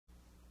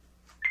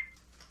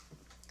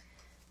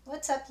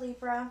What's up,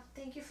 Libra?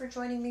 Thank you for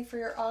joining me for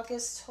your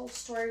August whole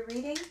story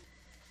reading.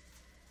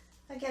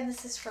 Again,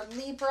 this is for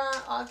Libra,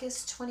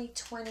 August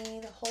 2020,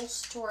 the whole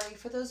story.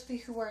 For those of you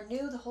who are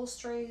new, the whole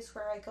story is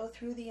where I go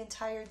through the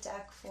entire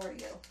deck for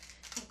you,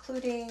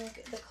 including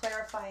the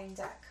clarifying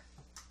deck.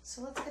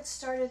 So let's get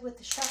started with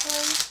the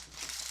shuffling.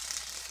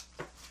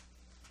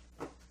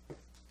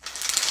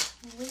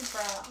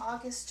 Libra,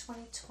 August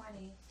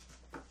 2020.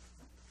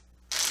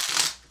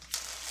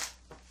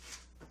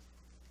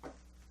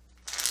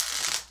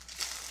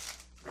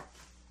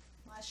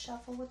 Last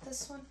shuffle with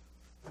this one.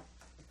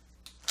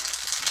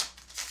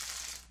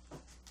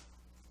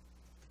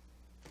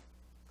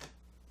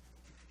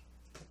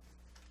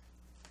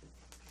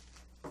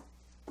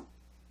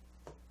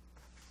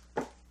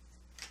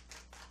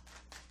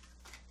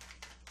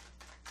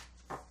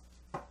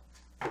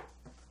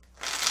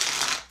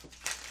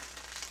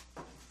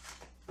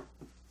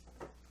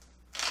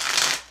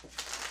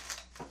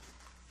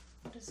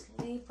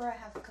 Libra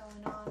have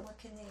going on? What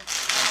can they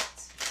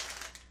expect?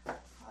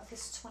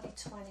 August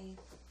 2020.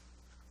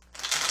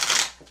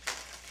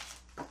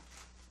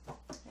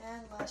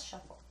 And last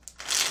shuffle.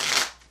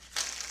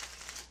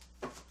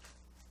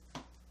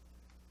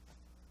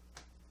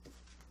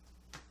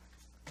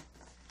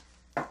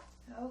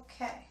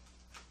 Okay.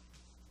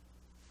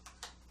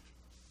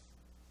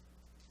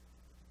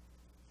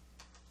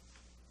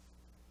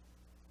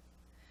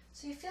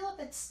 So you feel a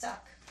bit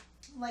stuck.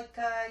 Like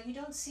you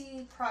don't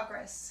see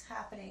progress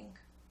happening.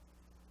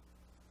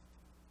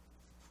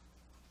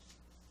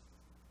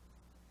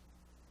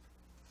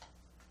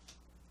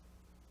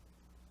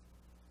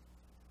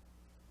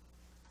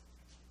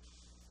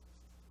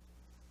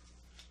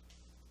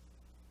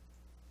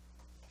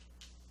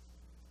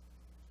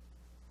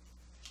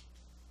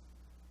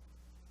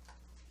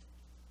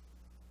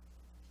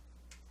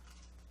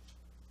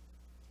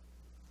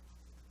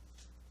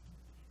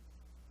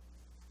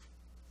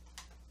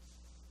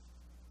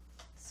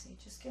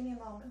 Just give me a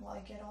moment while I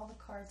get all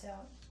the cards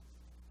out.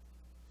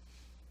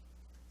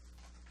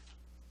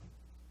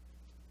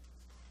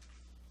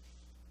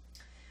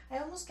 I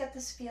almost get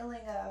this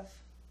feeling of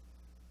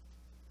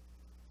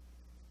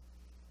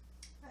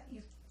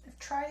you've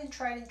tried and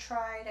tried and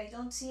tried. I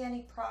don't see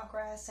any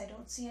progress. I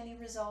don't see any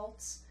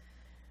results.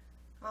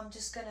 I'm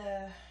just going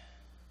to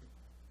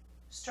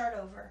start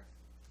over.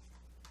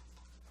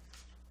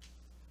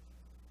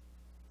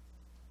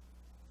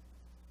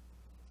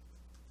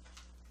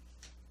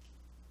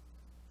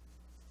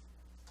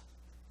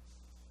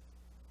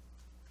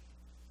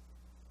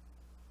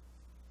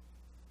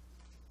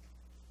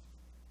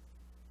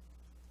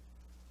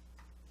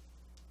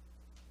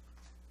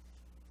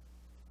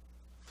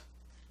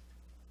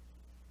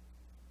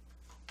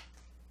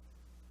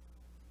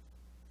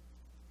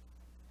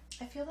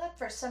 I feel that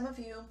for some of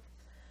you,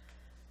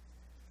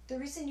 the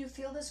reason you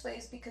feel this way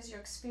is because you're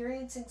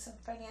experiencing some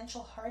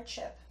financial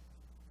hardship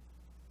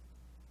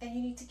and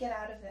you need to get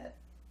out of it.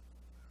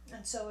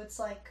 And so it's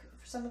like,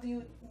 for some of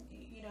you,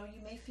 you know,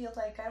 you may feel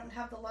like, I don't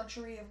have the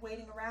luxury of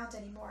waiting around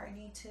anymore. I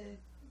need to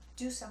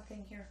do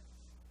something here.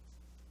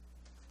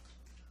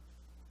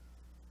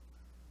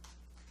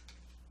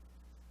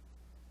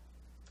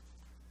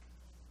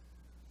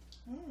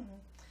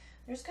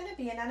 There's going to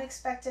be an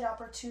unexpected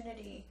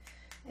opportunity.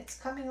 It's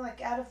coming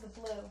like out of the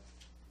blue.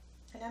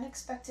 An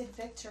unexpected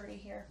victory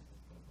here.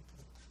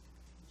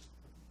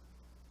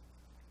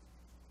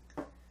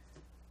 Let's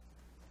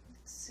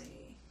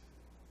see.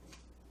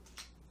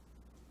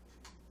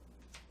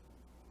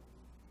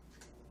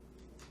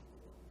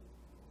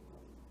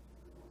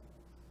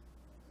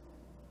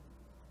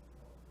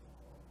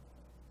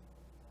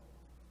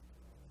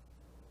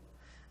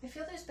 I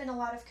feel there's been a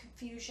lot of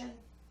confusion.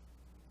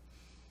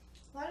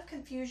 A lot of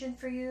confusion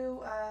for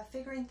you,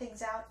 figuring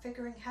things out,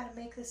 figuring how to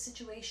make this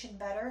situation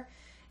better.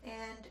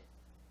 And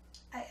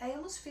I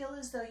almost feel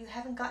as though you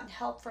haven't gotten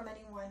help from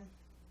anyone.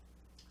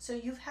 So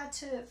you've had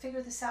to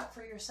figure this out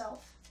for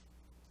yourself.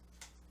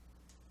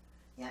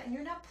 Yeah, and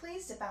you're not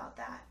pleased about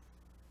that.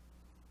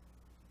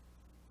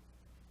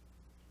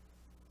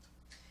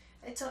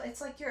 It's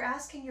like you're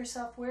asking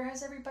yourself, where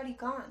has everybody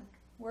gone?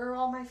 Where are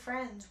all my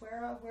friends?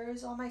 Where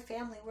is all my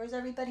family? Where's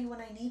everybody when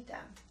I need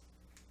them?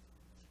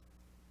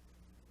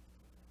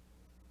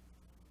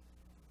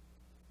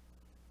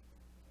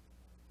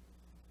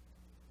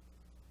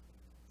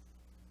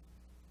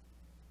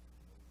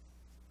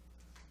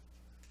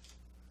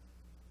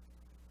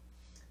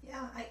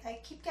 Yeah, I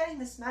keep getting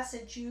this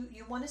message.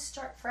 You want to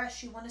start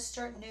fresh. You want to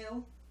start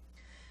new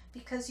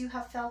because you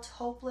have felt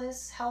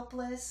hopeless,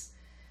 helpless,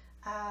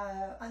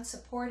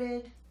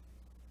 unsupported.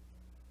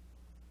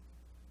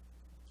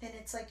 And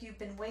it's like you've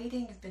been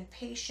waiting, you've been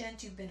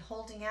patient, you've been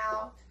holding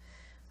out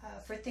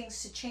for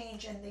things to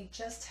change, and they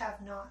just have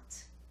not.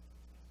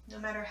 No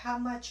matter how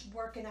much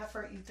work and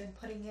effort you've been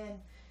putting in,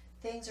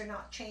 things are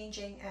not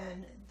changing,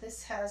 and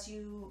this has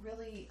you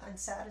really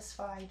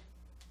unsatisfied.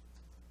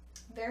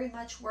 Very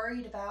much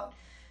worried about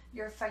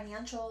your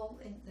financial,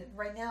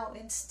 right now,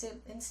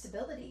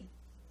 instability.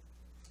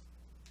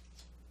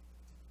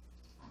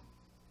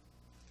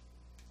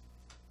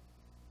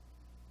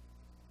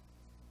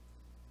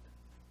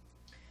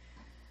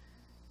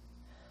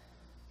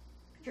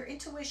 your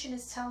intuition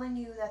is telling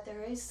you that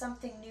there is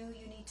something new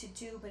you need to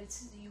do, but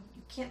you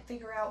can't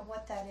figure out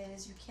what that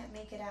is. You can't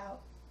make it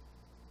out.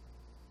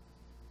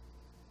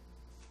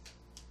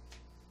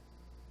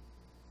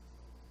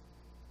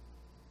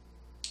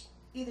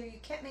 Either you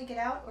can't make it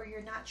out, or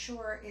you're not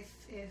sure if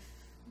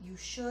you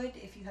should,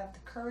 if you have the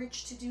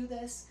courage to do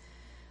this,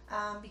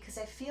 because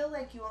I feel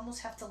like you almost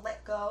have to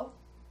let go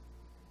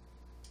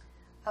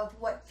of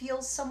what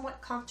feels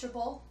somewhat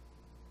comfortable,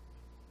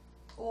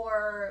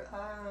 or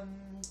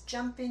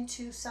jump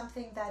into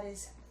something that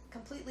is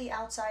completely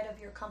outside of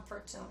your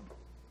comfort zone.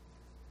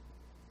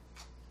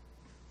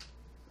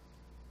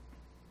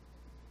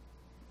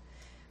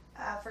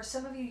 For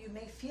some of you, you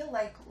may feel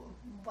like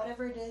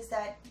whatever it is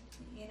that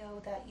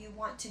that you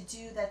want to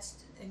do, that's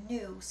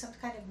new, some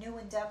kind of new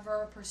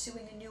endeavor,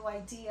 pursuing a new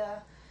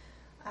idea,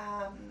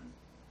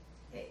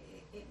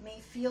 it may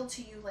feel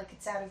to you like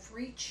it's out of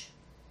reach,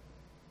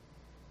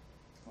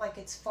 like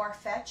it's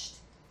far-fetched.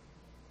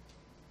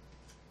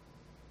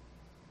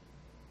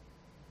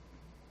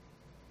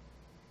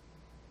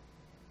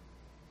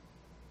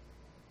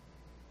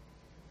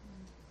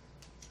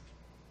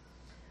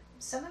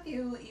 Some of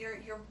you,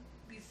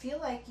 you feel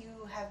like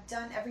you have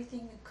done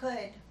everything you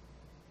could,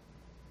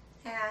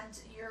 and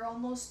you're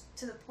almost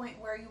to the point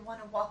where you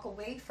want to walk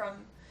away from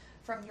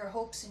your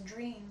hopes and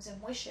dreams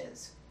and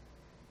wishes,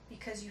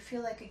 because you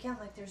feel like, again,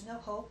 like there's no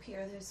hope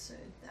here.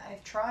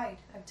 I've tried,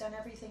 I've done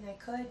everything I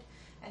could,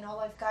 and all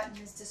I've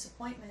gotten is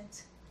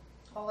disappointment.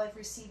 All I've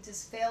received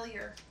is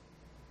failure.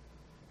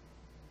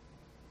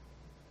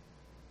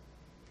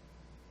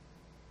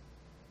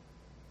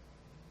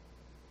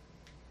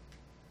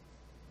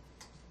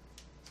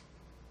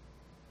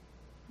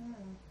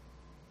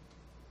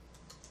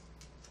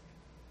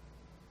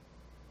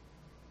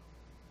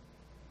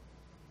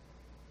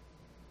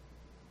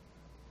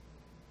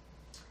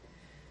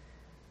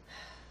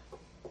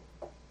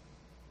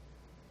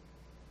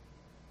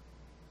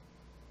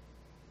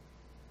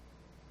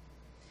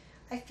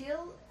 I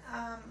feel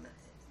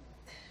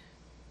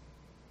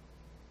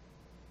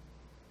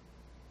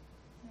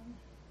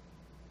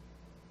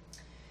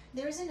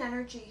there is an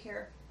energy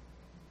here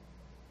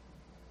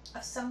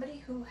of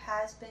somebody who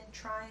has been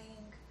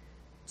trying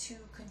to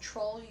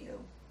control you.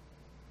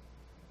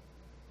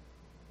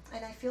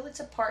 And I feel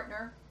it's a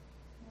partner.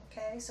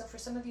 Okay, so for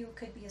some of you it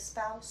could be a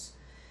spouse,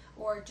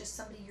 or just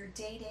somebody you're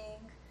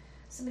dating,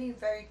 somebody you're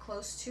very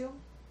close to.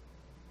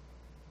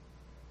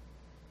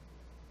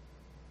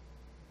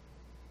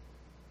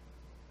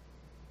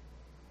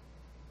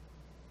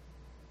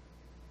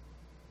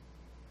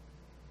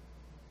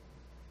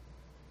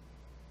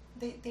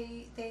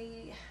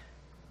 They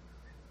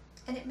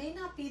and it may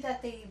not be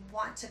that they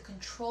want to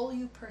control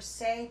you per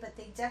se, but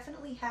they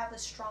definitely have a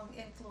strong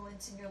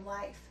influence in your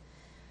life.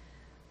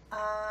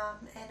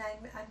 And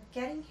I'm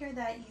getting here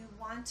that you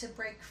want to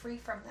break free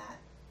from that,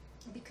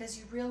 because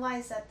you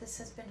realize that this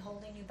has been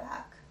holding you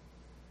back.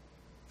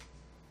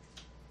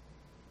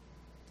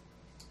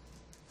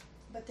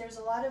 But there's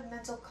a lot of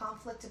mental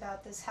conflict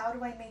about this. How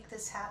do I make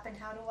this happen?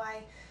 How do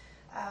I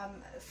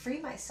free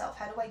myself?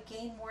 How do I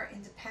gain more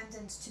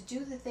independence to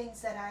do the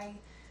things that I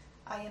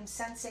am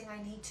sensing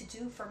I need to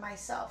do for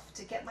myself,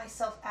 to get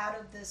myself out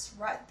of this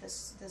rut,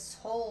 this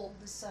hole,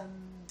 this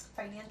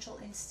financial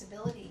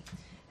instability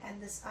and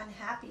this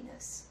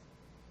unhappiness?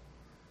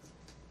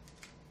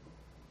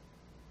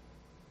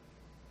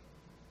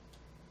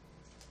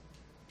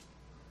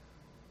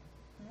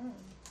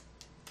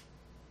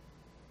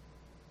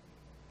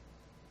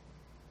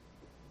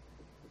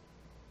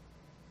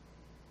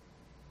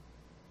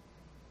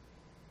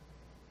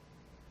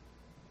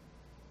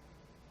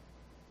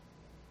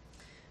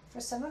 For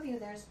some of you,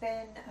 there's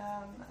been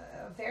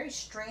a very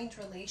strange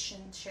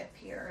relationship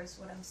here, is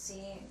what I'm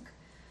seeing.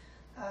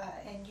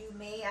 And you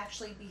may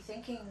actually be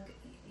thinking,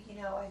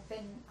 I've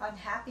been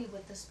unhappy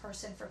with this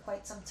person for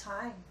quite some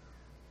time.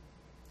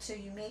 So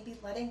you may be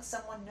letting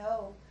someone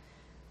know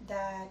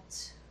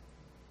that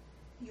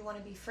you want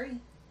to be free.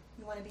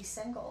 You want to be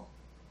single.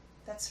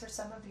 That's for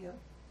some of you.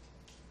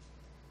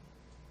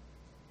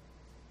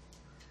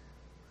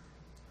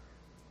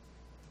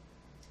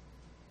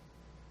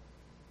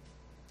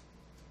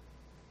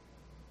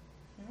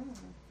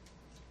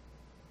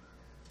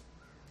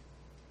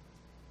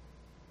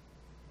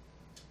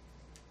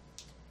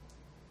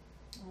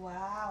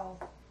 Wow.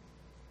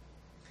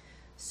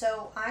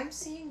 So I'm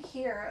seeing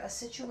here a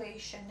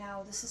situation.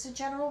 Now, this is a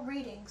general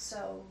reading,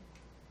 so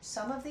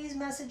some of these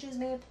messages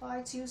may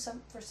apply to you,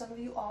 for some of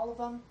you, all of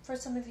them, for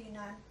some of you,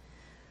 none.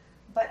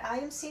 But I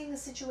am seeing a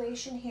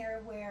situation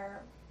here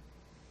where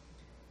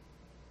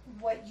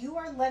what you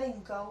are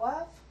letting go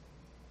of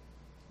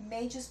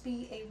may just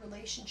be a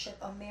relationship,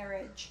 a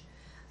marriage.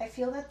 I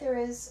feel that there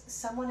is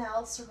someone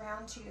else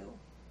around you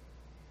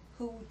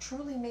who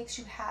truly makes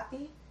you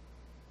happy.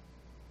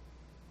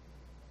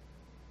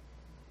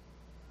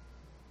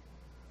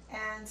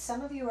 And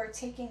some of you are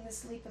taking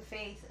this leap of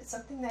faith. It's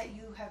something that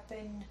you have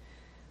been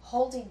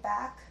holding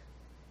back.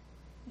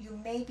 You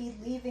may be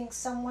leaving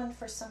someone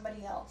for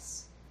somebody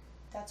else.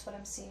 That's what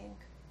I'm seeing.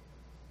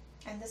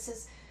 And this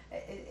is,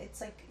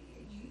 it's like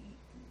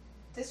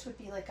This would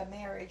be like a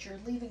marriage. You're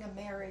leaving a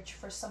marriage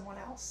for someone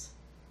else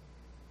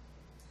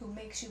who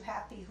makes you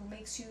happy,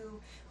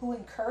 who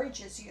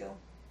encourages you,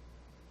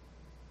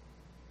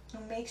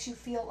 who makes you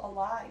feel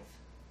alive.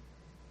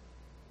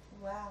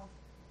 Wow.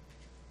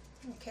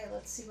 Okay,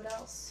 let's see what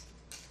else.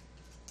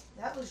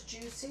 That was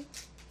juicy.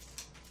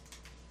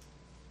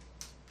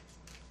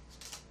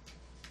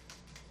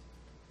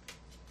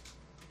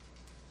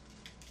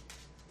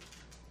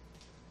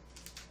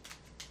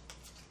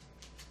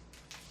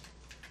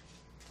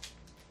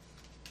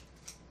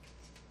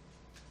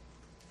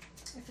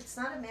 If it's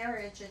not a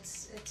marriage,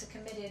 it's a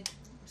committed,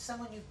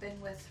 someone you've been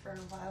with for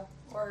a while,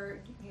 or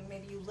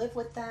maybe you live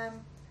with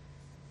them.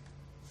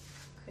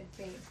 Could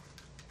be.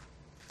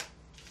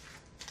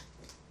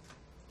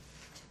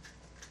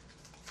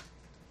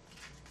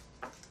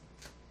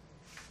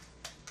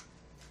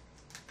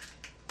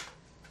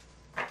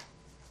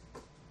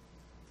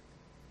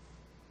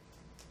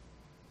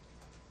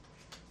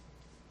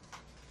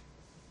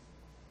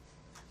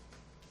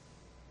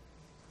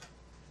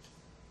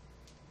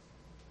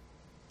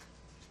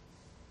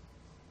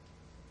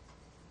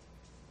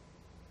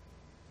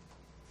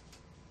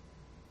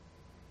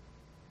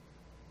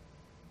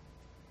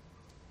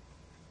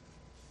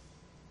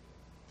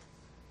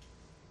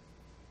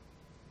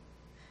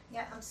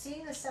 Yeah, I'm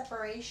seeing a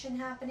separation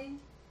happening.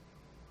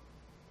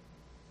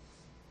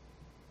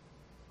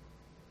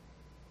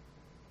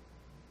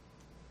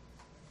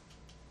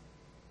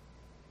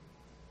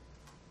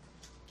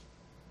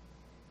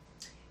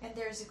 And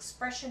there's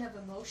expression of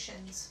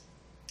emotions,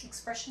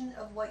 expression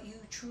of what you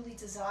truly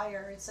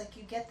desire. It's like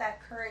you get that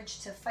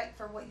courage to fight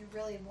for what you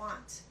really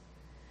want,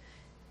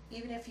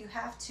 even if you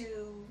have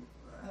to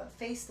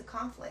face the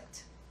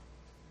conflict.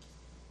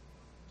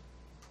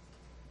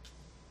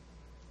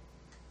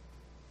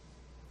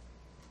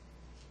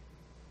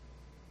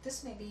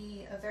 This may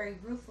be a very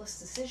ruthless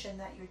decision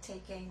that you're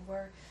taking,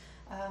 where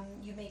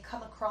you may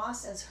come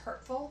across as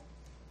hurtful,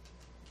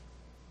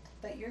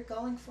 but you're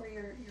going for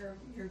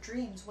your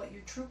dreams, what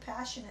your true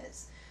passion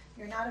is.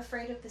 You're not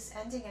afraid of this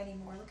ending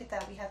anymore. Look at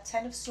that. We have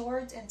 10 of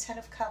Swords and 10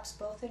 of Cups,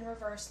 both in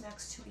reverse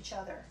next to each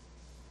other.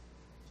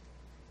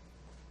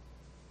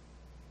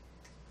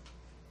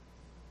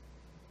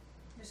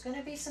 There's going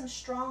to be some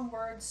strong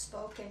words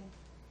spoken.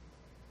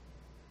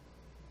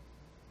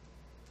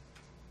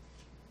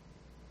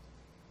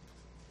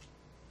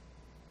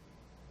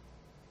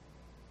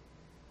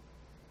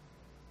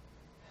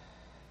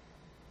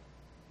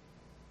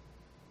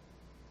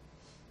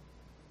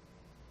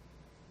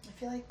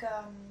 I feel like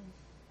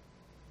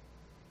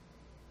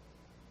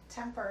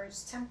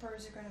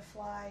tempers are going to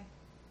fly.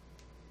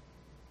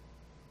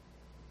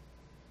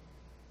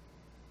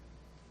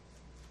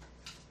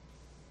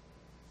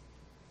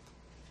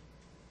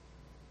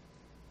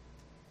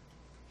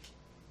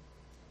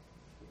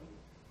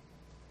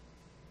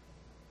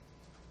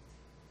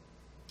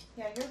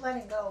 Yeah, you're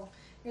letting go.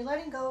 You're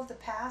letting go of the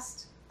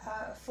past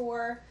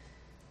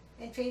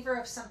in favor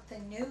of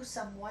something new,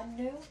 someone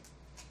new.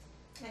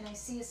 And I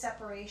see a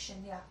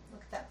separation. Yeah,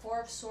 look at that.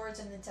 4 of Swords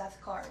and the Death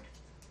card.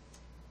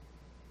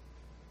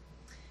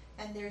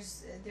 And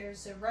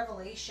there's a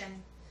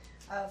revelation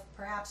of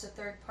perhaps a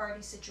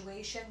third-party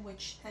situation,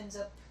 which ends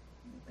up,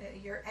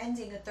 you're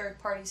ending a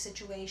third-party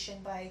situation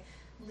by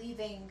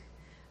leaving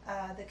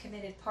the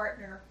committed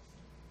partner.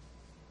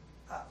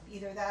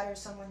 Either that or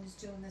someone is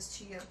doing this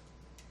to you.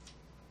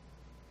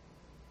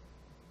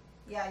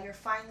 Yeah, you're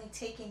finally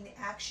taking the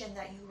action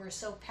that you were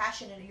so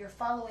passionate. You're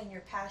following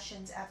your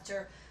passions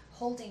after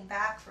holding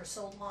back for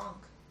so long.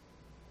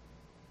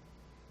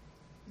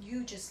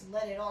 You just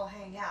let it all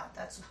hang out.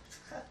 That's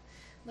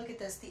look at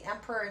this, the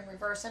Emperor in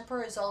reverse.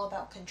 Emperor is all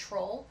about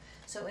control.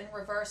 So in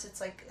reverse,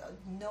 it's like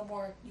no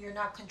more, you're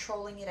not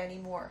controlling it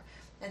anymore.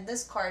 And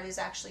this card is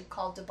actually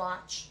called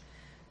Debauch.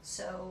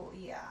 So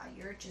yeah,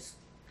 you're just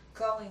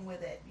going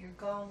with it. You're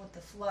going with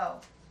the flow.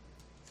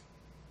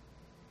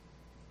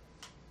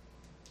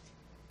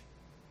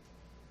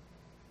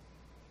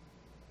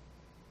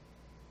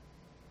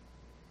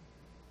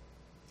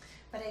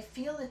 But I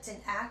feel it's an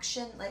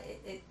action,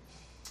 like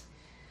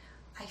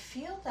I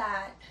feel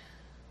that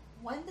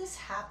when this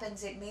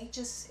happens,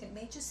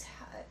 it's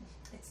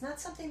not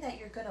something that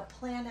you're going to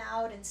plan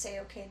out and say,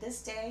 okay,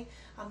 this day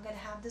I'm going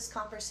to have this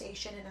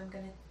conversation and I'm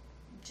going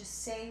to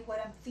just say what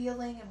I'm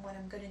feeling and what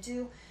I'm going to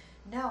do.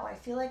 No, I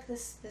feel like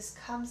this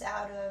comes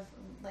out of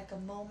like a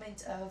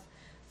moment of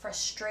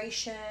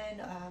frustration.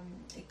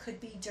 It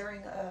could be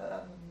during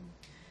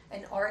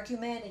an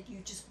argument and you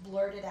just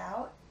blurt it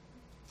out.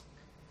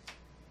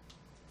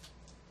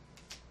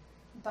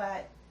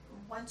 But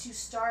once you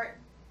start,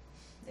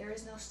 there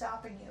is no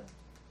stopping you.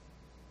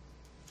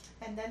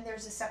 And then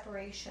there's a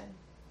separation,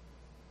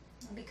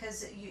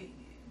 because you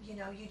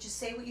know, you just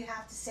say what you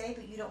have to say,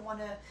 but you don't want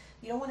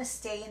to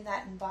stay in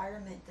that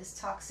environment, this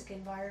toxic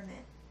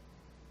environment.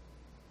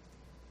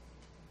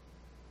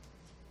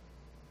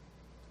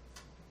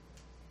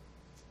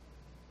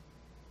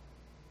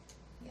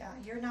 Yeah,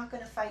 you're not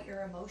going to fight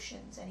your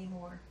emotions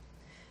anymore.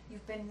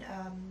 You've been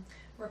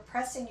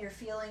repressing your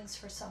feelings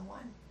for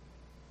someone.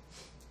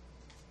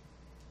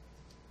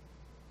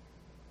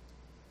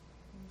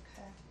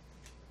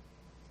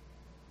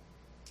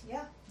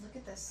 Yeah, look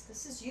at this.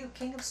 This is you,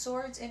 King of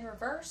Swords in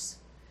reverse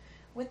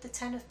with the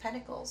Ten of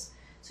Pentacles.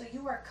 So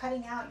you are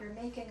cutting out, you're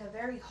making a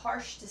very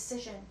harsh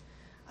decision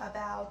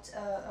about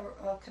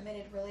a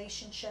committed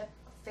relationship,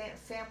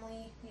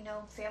 family, you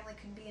know, family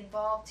can be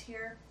involved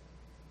here.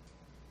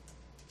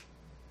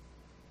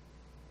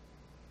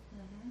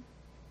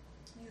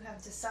 You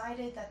have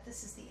decided that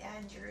this is the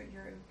end.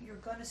 You're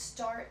going to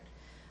start.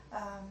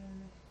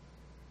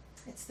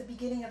 It's the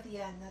beginning of the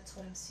end. That's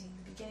what I'm seeing.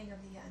 The beginning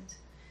of the end.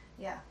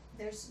 Yeah,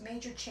 there's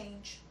major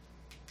change.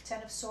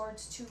 Ten of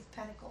Swords, Two of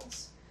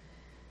Pentacles.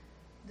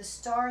 The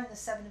Star and the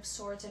Seven of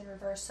Swords in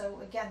reverse.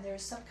 So again,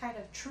 there's some kind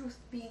of truth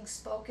being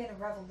spoken, a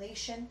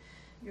revelation.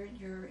 You're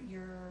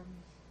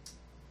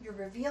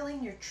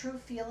revealing your true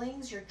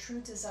feelings, your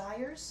true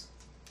desires,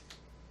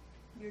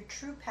 your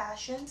true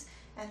passions,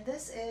 and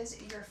this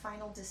is your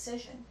final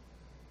decision.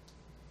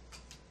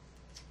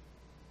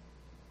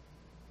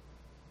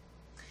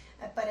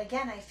 But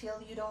again, I feel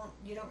you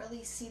don't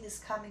really see this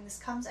coming. This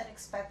comes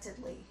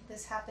unexpectedly.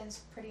 This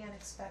happens pretty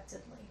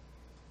unexpectedly.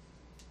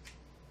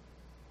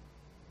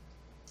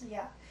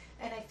 Yeah,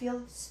 and I feel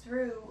it's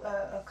through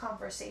a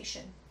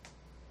conversation.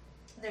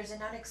 There's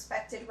an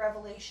unexpected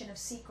revelation of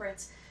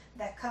secrets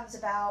that comes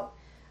about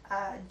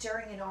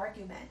during an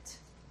argument,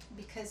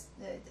 because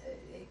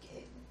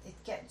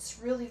it gets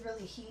really,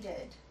 really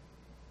heated.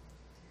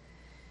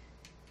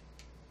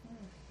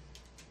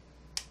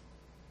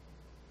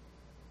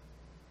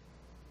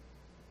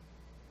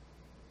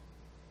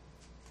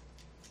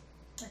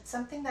 It's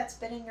something that's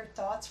been in your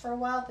thoughts for a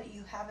while, but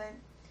you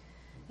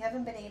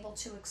haven't been able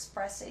to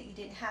express it. You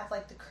didn't have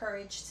like the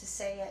courage to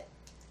say it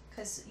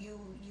because you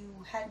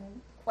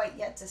hadn't quite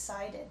yet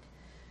decided.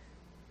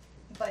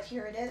 But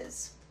here it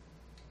is.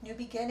 New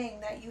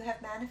beginning that you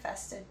have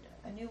manifested.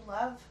 A new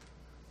love.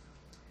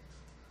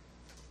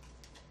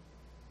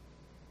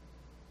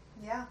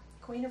 Yeah.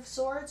 Queen of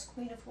Swords,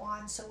 Queen of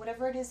Wands. So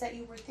whatever it is that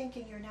you were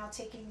thinking, you're now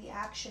taking the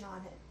action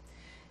on it.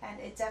 And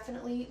it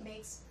definitely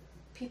makes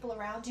people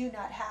around you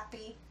not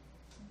happy.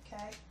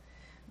 Okay?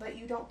 But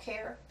you don't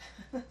care.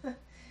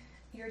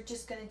 You're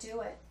just going to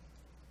do it.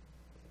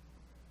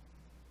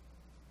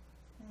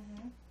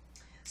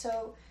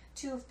 So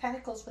Two of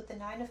Pentacles with the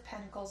Nine of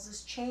Pentacles,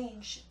 this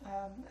change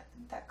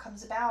that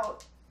comes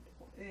about,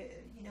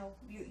 you know,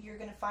 you're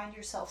going to find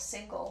yourself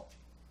single.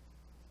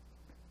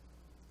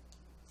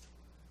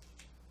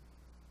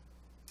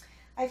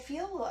 I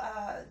feel,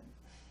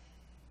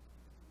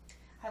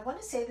 I want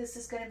to say this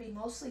is going to be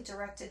mostly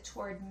directed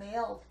toward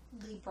male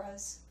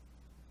Libras.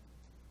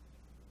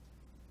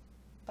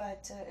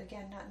 But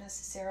again, not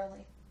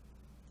necessarily.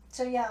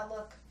 So yeah,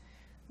 look,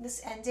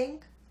 this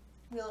ending,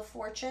 Wheel of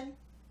Fortune,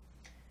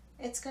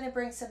 it's going to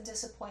bring some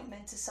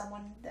disappointment to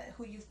someone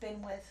who you've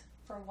been with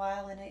for a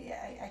while, and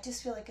I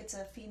just feel like it's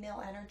a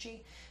female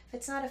energy. If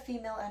it's not a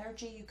female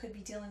energy, you could be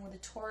dealing with a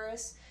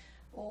Taurus,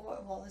 or,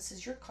 well, this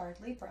is your card,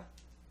 Libra.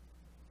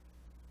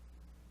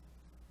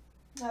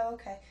 Oh,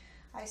 okay,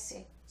 I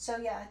see. So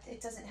yeah, it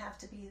doesn't have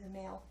to be the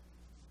male.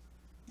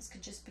 This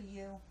could just be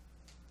you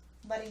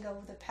letting go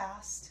of the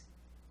past.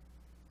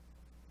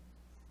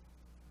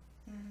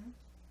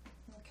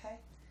 Okay.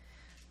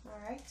 All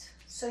right.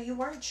 So you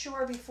weren't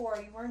sure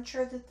before. You weren't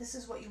sure that this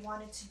is what you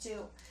wanted to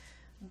do.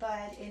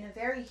 But in a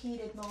very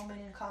heated moment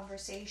in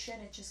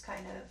conversation, it just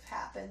kind of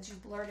happens. You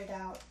blurt it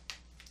out.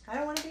 I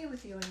don't want to be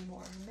with you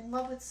anymore. I'm in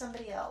love with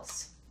somebody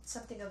else.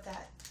 Something of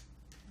that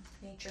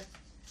nature.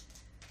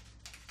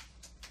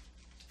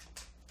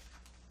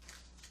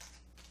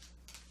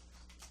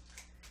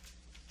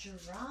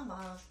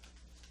 Drama.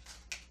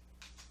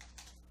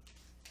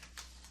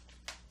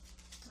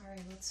 All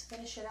right, let's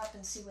finish it up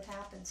and see what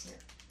happens here.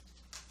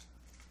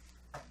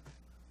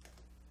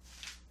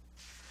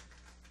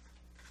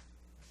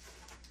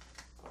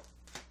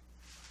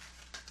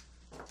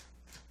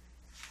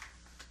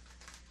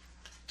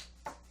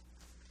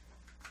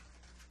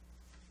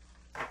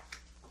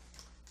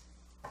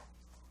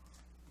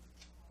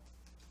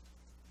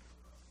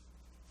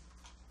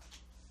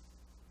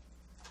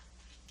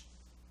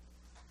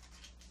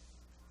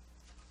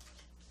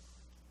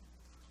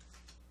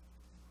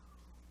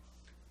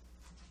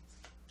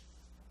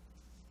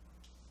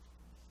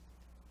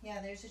 Yeah,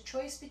 there's a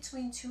choice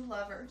between two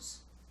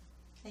lovers,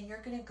 and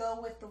you're going to go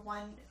with the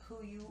one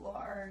who you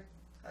are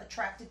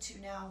attracted to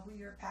now, who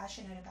you're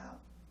passionate about.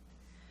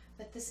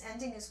 But this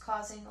ending is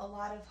causing a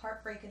lot of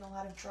heartbreak and a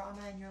lot of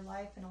drama in your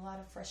life and a lot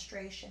of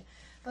frustration.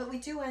 But we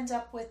do end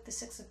up with the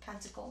Six of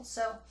Pentacles.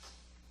 So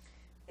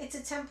it's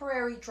a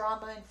temporary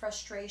drama and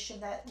frustration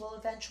that will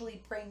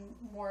eventually bring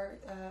more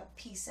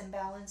peace and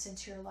balance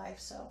into your life.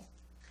 So,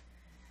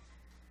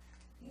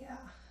 yeah.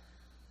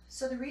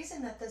 So the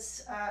reason that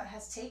this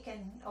has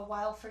taken a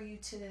while for you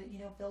to, you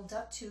know, build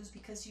up to is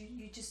because you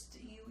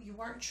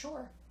weren't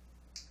sure.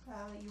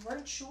 You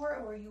weren't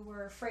sure, or you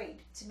were afraid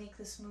to make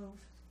this move.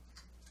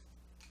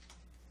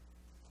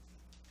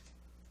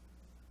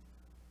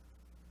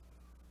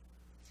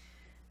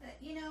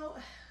 You know,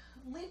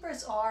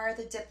 Libras are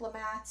the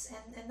diplomats,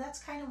 and that's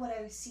kind of what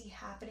I see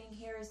happening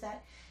here, is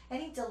that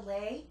any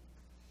delay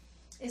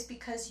is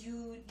because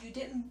you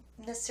didn't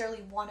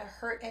necessarily want to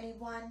hurt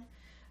anyone.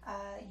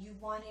 You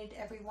wanted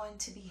everyone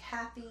to be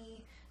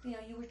happy. You know,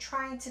 you were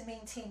trying to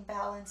maintain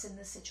balance in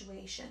the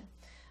situation.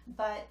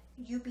 But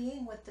you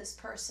being with this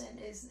person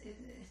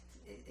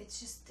it's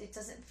just, it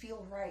doesn't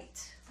feel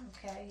right.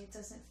 Okay, it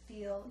doesn't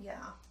feel,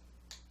 yeah.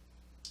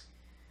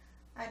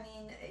 I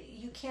mean,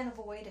 you can't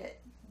avoid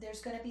it.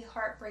 There's going to be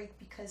heartbreak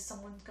because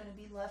someone's going to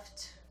be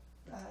left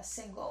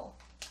single.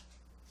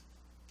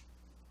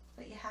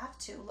 But you have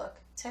to. Look,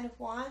 10 of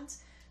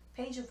Wands,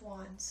 Page of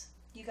Wands.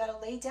 You got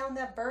to lay down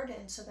that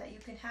burden so that you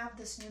can have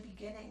this new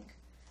beginning.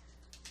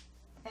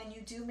 And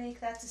you do make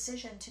that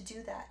decision to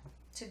do that,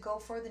 to go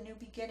for the new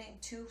beginning.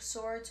 2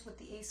 Swords with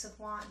the Ace of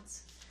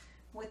Wands.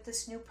 With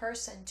this new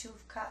person, 2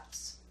 of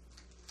Cups.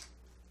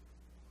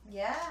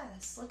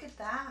 Yes, look at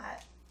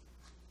that.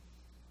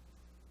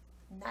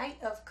 Knight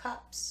of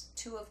Cups,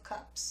 2 of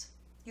Cups.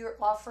 You're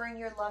offering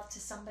your love to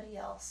somebody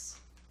else.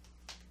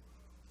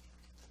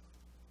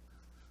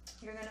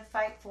 You're going to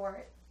fight for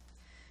it.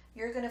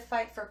 You're going to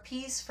fight for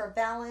peace, for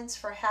balance,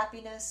 for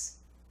happiness.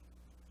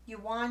 You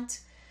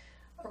want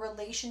a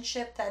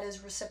relationship that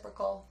is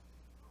reciprocal.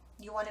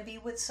 You want to be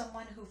with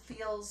someone who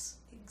feels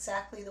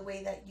exactly the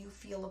way that you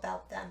feel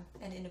about them,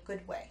 and in a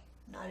good way,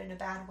 not in a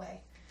bad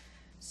way.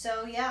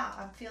 So yeah,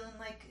 I'm feeling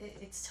like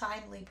it's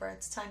time, Libra.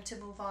 It's time to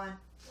move on.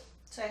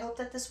 So I hope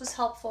that this was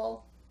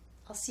helpful.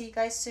 I'll see you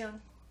guys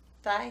soon.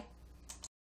 Bye.